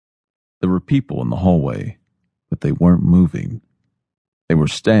There were people in the hallway, but they weren't moving. They were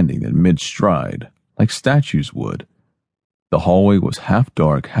standing in mid-stride, like statues would. The hallway was half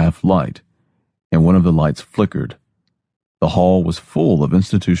dark, half light, and one of the lights flickered. The hall was full of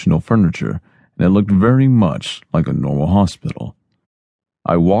institutional furniture, and it looked very much like a normal hospital.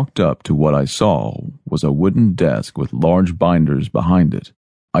 I walked up to what I saw was a wooden desk with large binders behind it.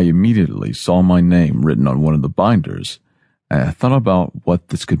 I immediately saw my name written on one of the binders, and I thought about what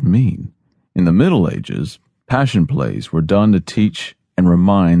this could mean. In the Middle Ages, passion plays were done to teach and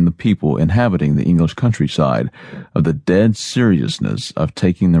remind the people inhabiting the English countryside of the dead seriousness of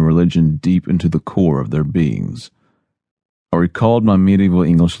taking their religion deep into the core of their beings. I recalled my medieval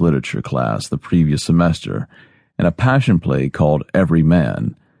English literature class the previous semester and a passion play called Every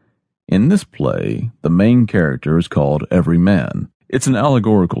Man. In this play, the main character is called Every Man. It's an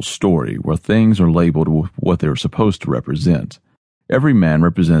allegorical story where things are labeled with what they are supposed to represent. Every man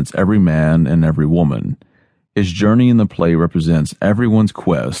represents every man and every woman. His journey in the play represents everyone's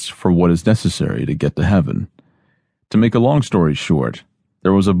quest for what is necessary to get to heaven. To make a long story short,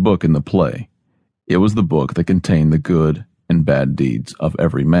 there was a book in the play. It was the book that contained the good and bad deeds of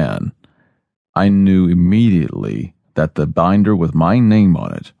every man. I knew immediately that the binder with my name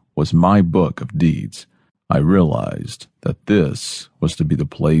on it was my book of deeds. I realized that this was to be the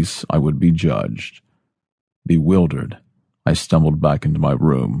place I would be judged. Bewildered, I stumbled back into my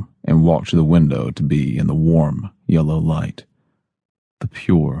room and walked to the window to be in the warm, yellow light. The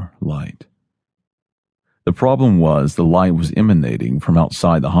pure light. The problem was the light was emanating from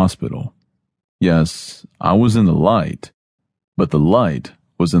outside the hospital. Yes, I was in the light, but the light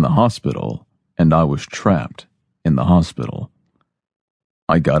was in the hospital, and I was trapped in the hospital.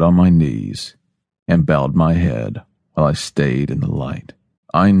 I got on my knees and bowed my head while I stayed in the light.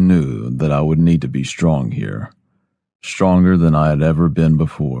 I knew that I would need to be strong here, stronger than I had ever been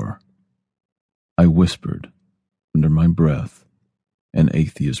before. I whispered, under my breath, an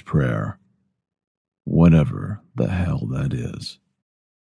atheist prayer, whatever the hell that is.